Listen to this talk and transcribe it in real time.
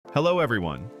Hello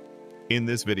everyone! In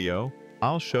this video,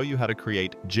 I'll show you how to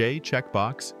create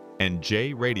JCheckBox and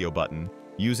JRadioButton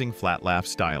using FlatLaf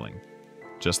styling.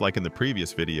 Just like in the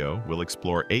previous video, we'll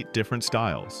explore 8 different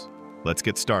styles. Let's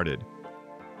get started.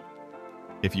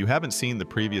 If you haven't seen the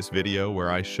previous video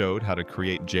where I showed how to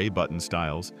create JButton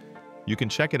styles, you can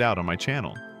check it out on my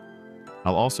channel.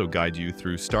 I'll also guide you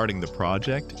through starting the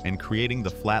project and creating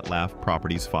the FlatLaf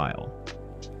properties file.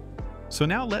 So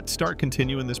now let's start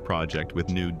continuing this project with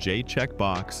new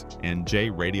JCheckBox and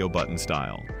JRadioButton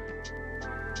style.